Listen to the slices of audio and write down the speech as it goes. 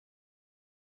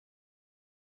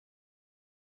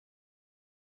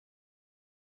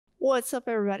What's up,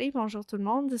 everybody? Bonjour tout le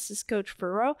monde. This is Coach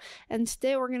Coureurs, and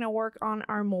today we're going to work on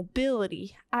our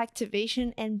mobility,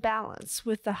 activation, and balance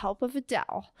with the help of a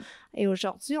dowel. Et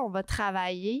aujourd'hui, on va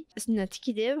travailler notre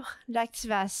équilibre,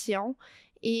 l'activation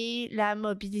et la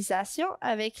mobilisation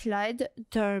avec l'aide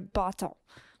d'un bâton.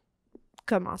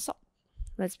 Commençons.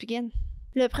 Let's begin.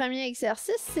 Le premier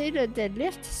exercice, c'est le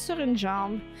deadlift sur une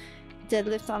jambe.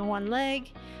 Deadlift on one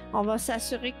leg. On va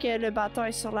s'assurer que le bâton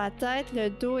est sur la tête, le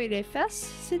dos et les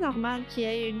fesses. C'est normal qu'il y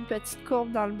ait une petite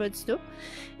courbe dans le bas du dos.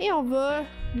 Et on va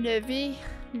lever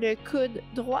le coude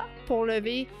droit pour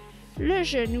lever le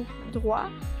genou droit,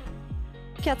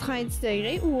 90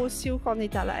 degrés ou aussi haut qu'on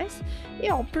est à l'aise.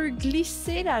 Et on peut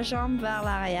glisser la jambe vers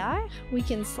l'arrière. We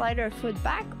can slide our foot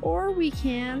back or we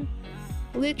can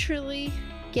literally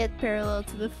get parallel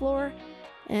to the floor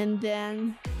and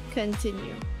then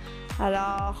continue.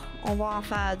 Alors, on va en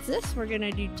faire 10. We're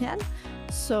gonna do 10.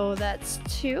 So that's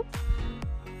 2.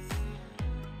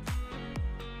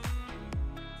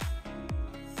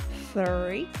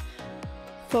 3.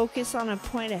 Focus on a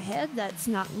point ahead that's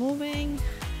not moving.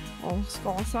 On se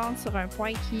concentre sur un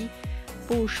point qui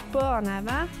bouge pas en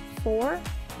avant. 4.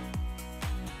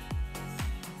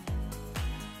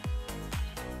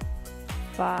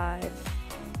 5.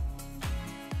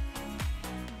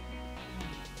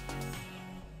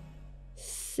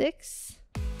 6.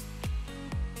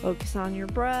 Focus on your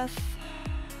breath.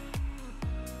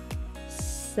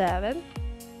 7.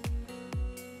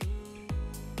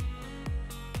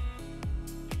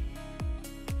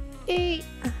 8.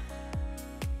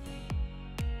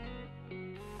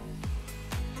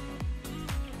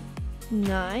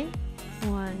 9.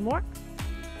 One more.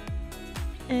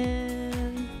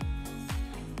 And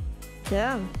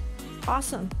 10.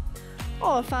 Awesome.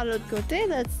 On va faire l'autre côté.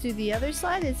 Let's do the other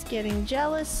side. It's getting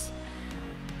jealous.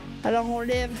 Alors, on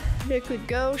lève le coude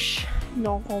gauche.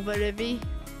 Donc, on va lever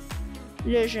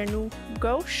le genou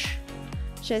gauche.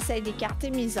 J'essaie d'écarter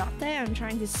mes orteils. I'm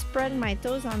trying to spread my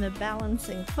toes on the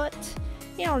balancing foot.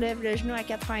 Et on lève le genou à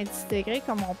 90 degrés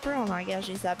comme on peut. On engage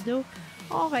les abdos.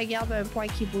 On regarde un point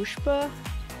qui ne bouge pas.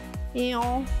 Et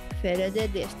on fait le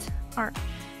deadlift. 1.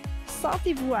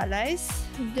 Sentez-vous à l'aise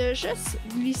de juste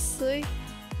glisser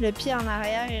le pied en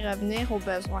arrière et revenir au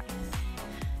besoin.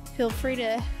 Feel free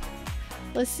to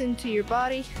listen to your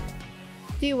body.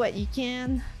 Do what you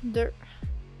can. 2.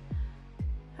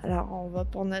 Alors, on va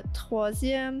pour notre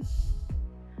troisième.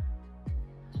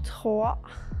 3.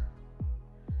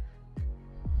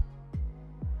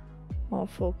 On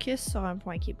focus sur un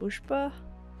point qui ne bouge pas.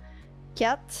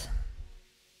 4.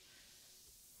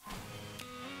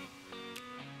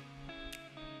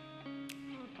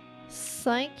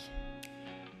 5.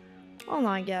 On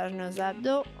engage nos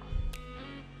abdos.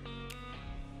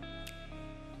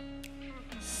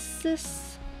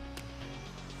 6.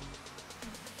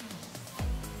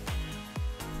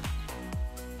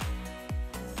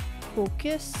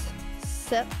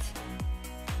 7.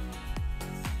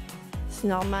 C'est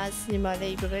normal si les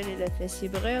mollets brûlent et le fessier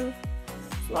brûle.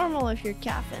 It's normal if your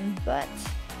calf and butt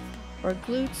or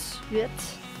glutes, 8,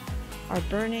 are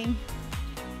burning.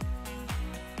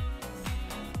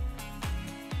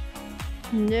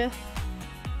 9.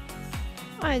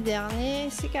 Un dernier,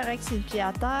 c'est correct si le pied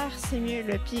à terre, c'est mieux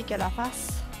le pied que la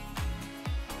face.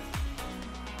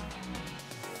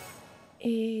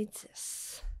 Et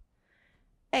 10.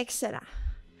 Excellent.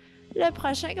 Le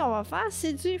prochain qu'on va faire,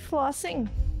 c'est du flossing.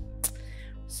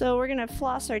 So we're gonna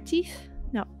floss our teeth,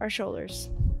 no, our shoulders.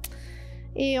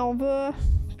 Et on va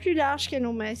plus large que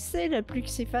nos mains, c'est le plus que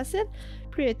c'est facile,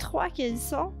 plus étroit qu'ils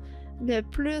sont, le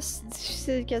plus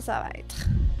difficile que ça va être.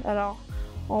 Alors,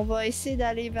 on va essayer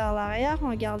d'aller vers l'arrière,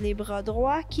 on garde les bras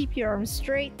droits, keep your arms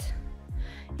straight.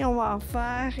 Et on va en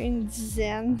faire une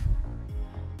dizaine.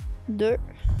 2.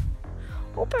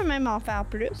 On peut même en faire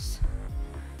plus.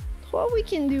 3, we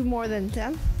can do more than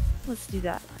 10. Let's do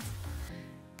that.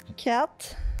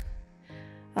 4.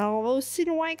 Alors, on va aussi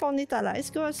loin qu'on est à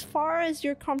l'aise. Go as far as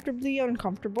you're comfortably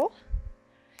uncomfortable.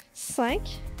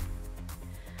 5.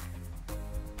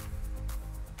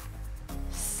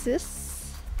 6.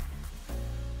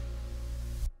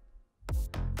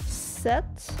 7.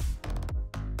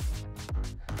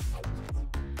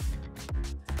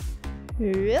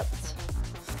 8.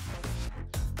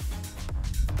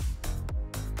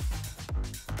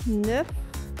 9.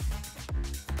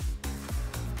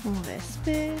 On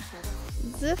respire.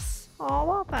 10. On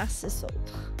va en faire 6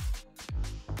 autres.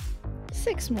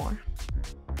 6 more.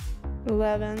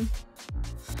 11.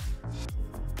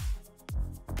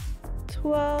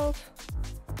 12.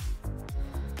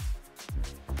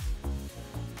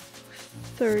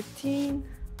 13.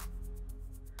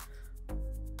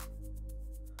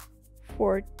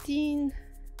 14.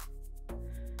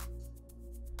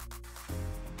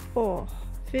 Oh,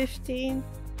 15.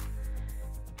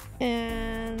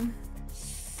 And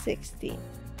 16.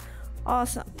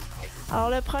 Awesome. Alors,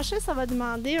 le prochain, ça va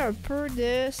demander un peu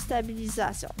de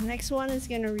stabilisation. Next one is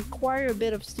going to require a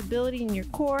bit of stability in your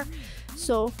core.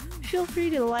 So, feel free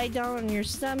to lie down on your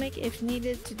stomach if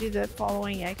needed to do the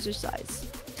following exercise.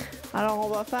 Alors, on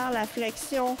va faire la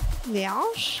flexion des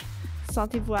hanches.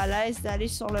 Sentez-vous à l'aise d'aller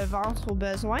sur le ventre au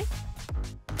besoin.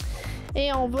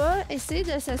 Et on va essayer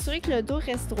de s'assurer que le dos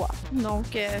reste droit.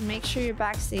 Donc, make sure your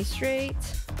back stays straight.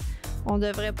 On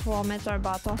devrait pouvoir mettre un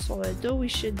bâton sur le dos. We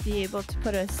should be able to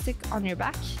put a stick on your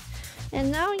back.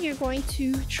 And now you're going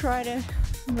to try to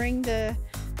bring the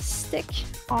stick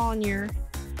on your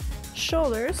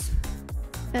shoulders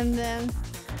and then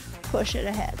push it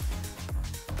ahead.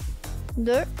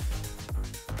 2,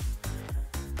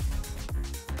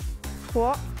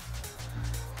 3.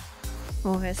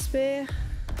 On respire.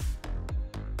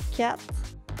 4,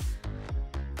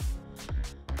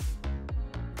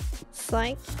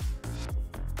 5,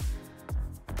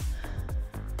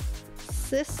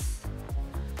 6,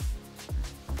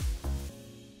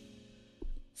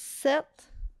 7,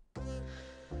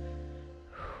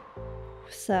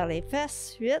 serre les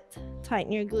fesses, 8,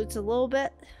 tighten your glutes a little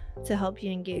bit to help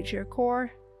you engage your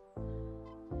core,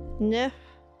 9,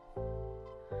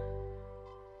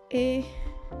 et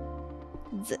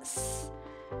 10.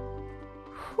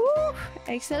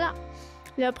 Excellent.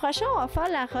 Le prochain, on va faire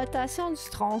la rotation du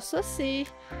tronc. Ça, c'est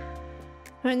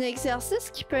un exercice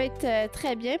qui peut être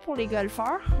très bien pour les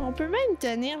golfeurs. On peut même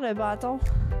tenir le bâton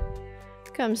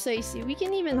comme ça ici. We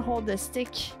can even hold the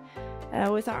stick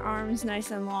with our arms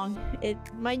nice and long. It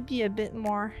might be a bit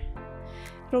more,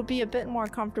 it'll be a bit more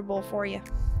comfortable for you.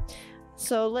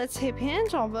 So let's hip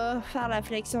hinge. On va faire la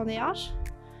flexion des hanches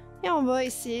et on va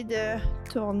essayer de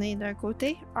tourner d'un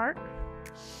côté. 1.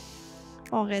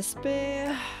 On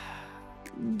respire.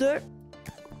 2.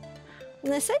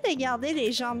 On essaie de garder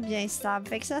les jambes bien stables.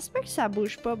 Fait que ça se peut que ça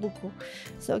bouge pas beaucoup.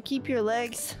 So keep your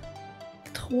legs.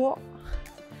 3.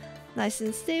 Nice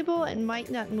and stable and might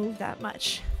not move that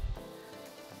much.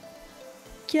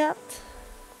 4.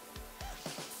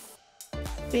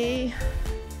 Et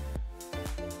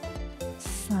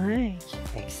 5.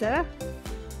 Excellent.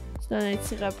 Tu donnes un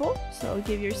petit repos. So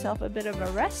give yourself a bit of a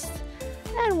rest.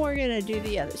 And we're gonna do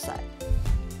the other side.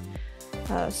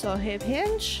 So hip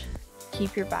hinge,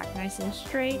 keep your back nice and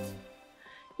straight.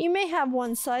 You may have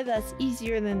one side that's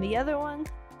easier than the other one.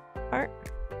 1,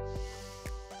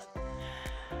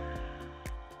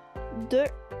 2,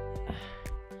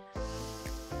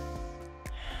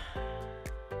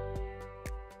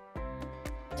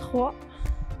 3, 4.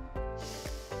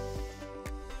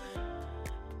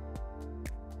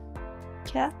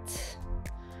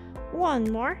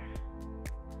 One more.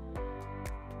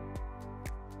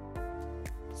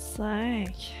 5.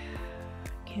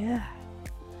 Good.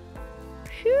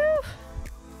 Phew.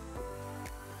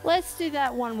 Let's do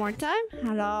that one more time.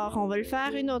 Alors, on va le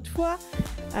faire une autre fois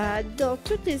dans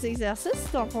tous les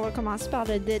exercices. Donc, on va commencer par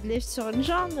le deadlift sur une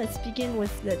jambe. Let's begin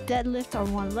with the deadlift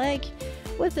on one leg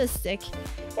with a stick.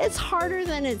 It's harder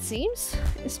than it seems,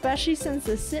 especially since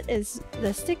the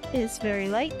stick is very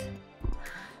light.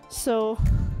 So,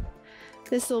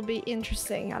 this will be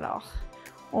interesting. Alors,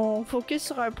 on focus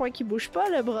sur un point qui bouge pas,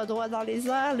 le bras droit dans les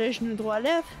airs, le genou droit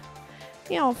lève.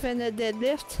 Et on fait notre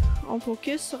deadlift, on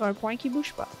focus sur un point qui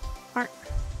bouge pas. 1.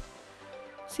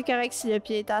 C'est correct si le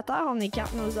pied est à terre, on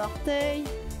écarte nos orteils.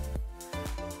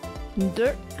 2.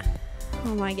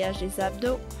 On engage les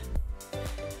abdos.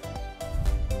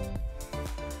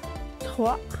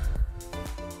 3.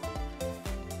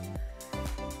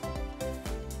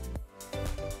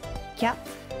 4.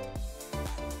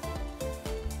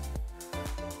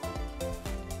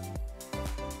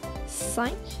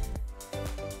 5.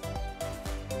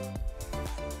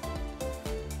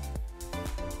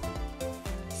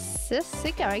 6.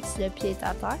 C'est correct si le pied est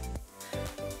à terre.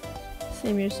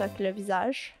 C'est mieux ça que le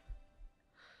visage.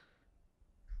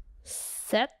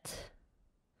 7.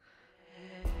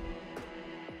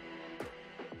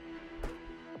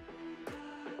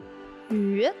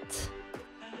 8.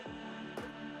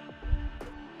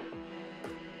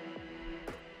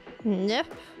 9.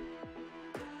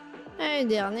 Un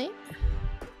dernier.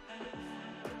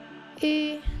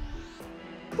 Et...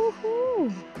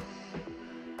 Wouhou!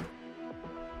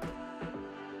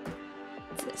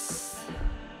 10.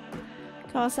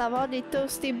 Commence à avoir des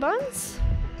toasty buns.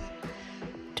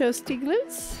 Toasty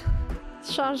glutes.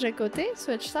 Change de côté,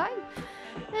 switch side.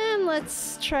 And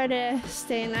let's try to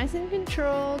stay nice and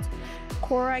controlled.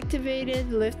 Core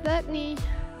activated, lift that knee.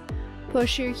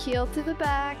 Push your heel to the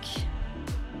back.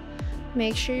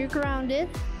 Make sure you're grounded.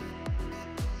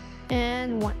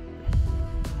 And 1.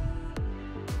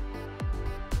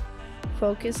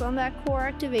 Focus on that core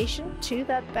activation. 2,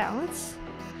 that balance.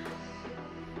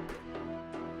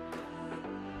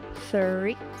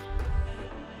 3.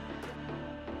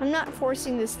 I'm not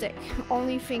forcing the stick.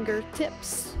 Only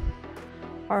fingertips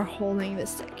are holding the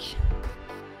stick.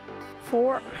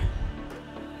 4.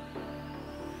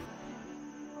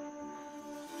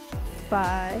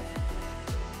 5.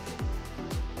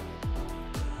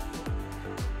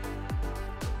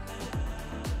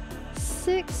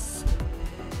 6.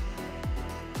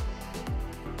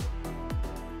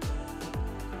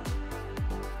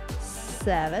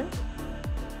 7.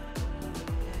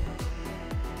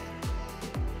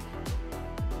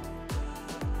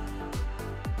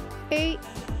 8.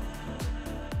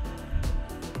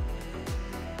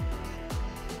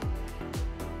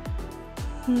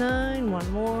 9.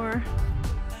 1 more.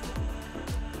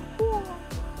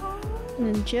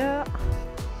 And jump.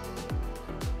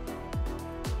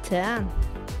 10.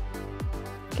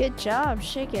 Good job.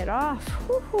 Shake it off.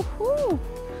 Woo, woo, woo.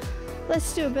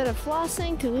 Let's do a bit of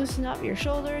flossing to loosen up your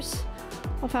shoulders.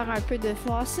 On va faire un peu de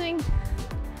flossing.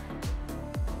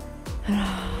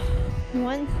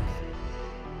 1,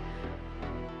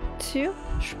 2.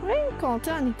 Je pourrais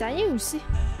compter en italien aussi.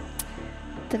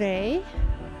 3,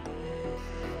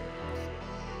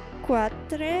 4,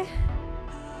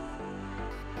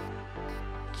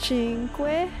 5,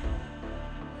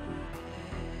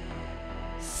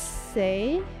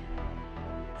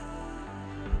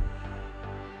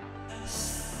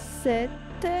 6, 7,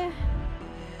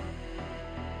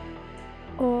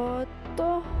 8,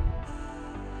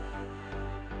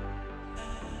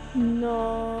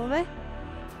 9,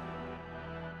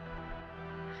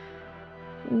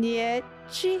 10,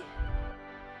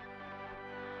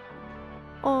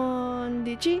 11,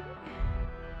 12,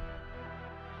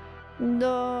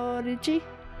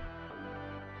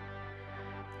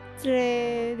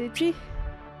 13,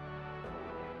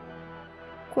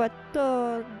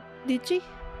 14,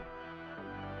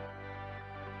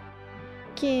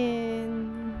 15,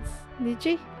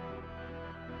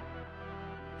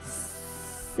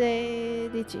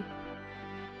 16.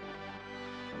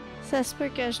 Ça se peut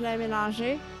que je l'ai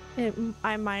mélangé.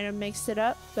 I might have mixed it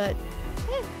up, but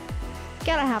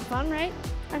gotta have fun, right?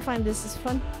 I find this is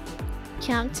fun.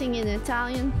 Counting in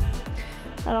Italian.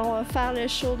 Alors, on va faire le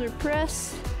shoulder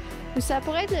press. Ou ça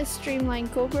pourrait être le streamline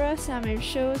cobra, c'est la même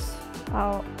chose.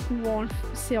 Alors,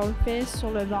 si on le fait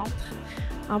sur le ventre,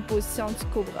 en position du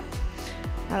cobra.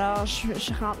 Alors,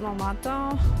 je rentre mon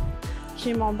menton.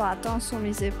 J'ai mon bâton sur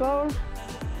mes épaules.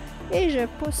 Et je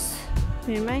pousse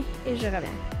mes mains et je reviens.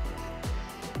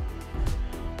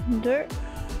 2.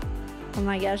 On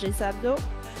engage les abdos.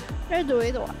 Le dos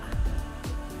est droit.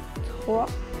 3.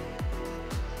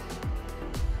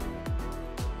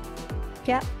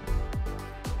 4.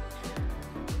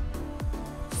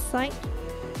 5.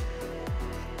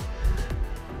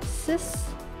 6.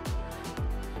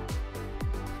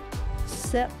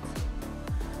 7.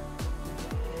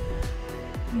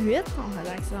 8. On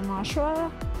relaxe la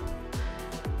mâchoire.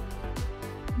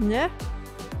 9.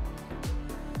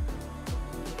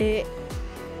 Et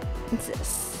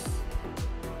 10.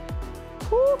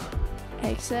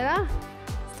 Excellent.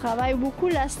 Tu travailles beaucoup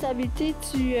la stabilité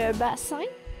du bassin,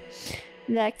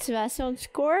 l'activation du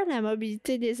corps, la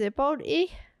mobilité des épaules et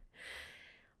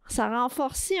ça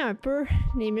renforce un peu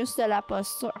les muscles de la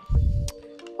posture.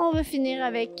 On va finir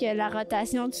avec la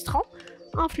rotation du tronc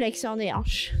en flexion des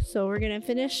hanches. So we're going to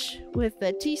finish with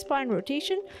the T-spine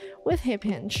rotation with hip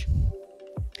hinge.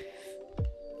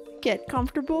 Get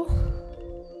comfortable.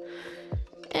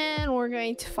 And we're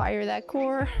going to fire that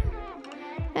core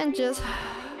and just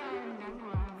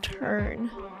turn.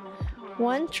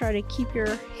 1, try to keep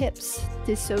your hips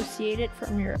dissociated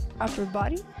from your upper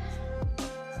body.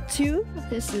 2,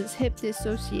 this is hip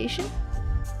dissociation.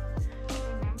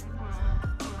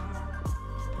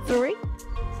 3,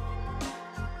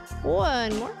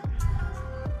 1 more.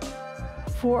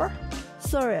 4,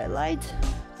 sorry I lied.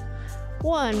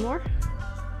 1 more.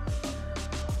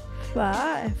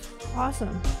 5,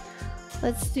 awesome.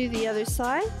 Let's do the other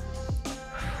side.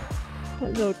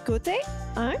 L'autre côté.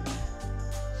 1,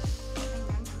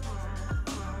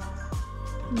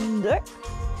 2,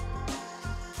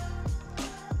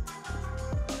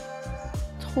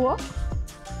 3,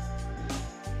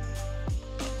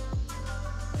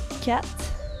 4,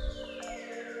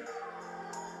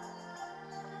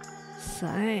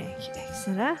 5.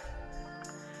 Excellent.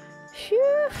 Phew.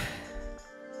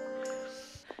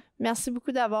 Merci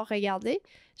beaucoup d'avoir regardé.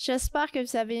 J'espère que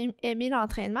vous avez aimé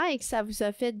l'entraînement et que ça vous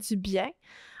a fait du bien.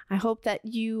 I hope that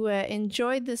you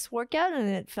enjoyed this workout and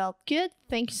it felt good.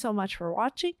 Thank you so much for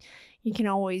watching. You can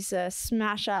always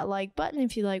smash that like button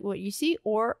if you like what you see,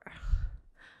 or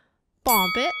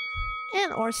bump it,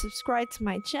 and or subscribe to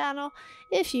my channel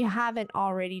if you haven't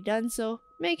already done so.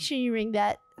 Make sure you ring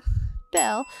that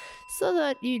bell so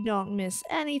that you don't miss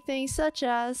anything, such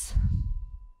as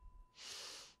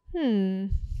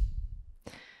un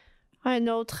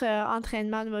autre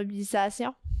entraînement de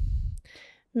mobilisation.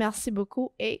 Merci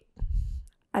beaucoup et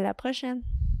à la prochaine.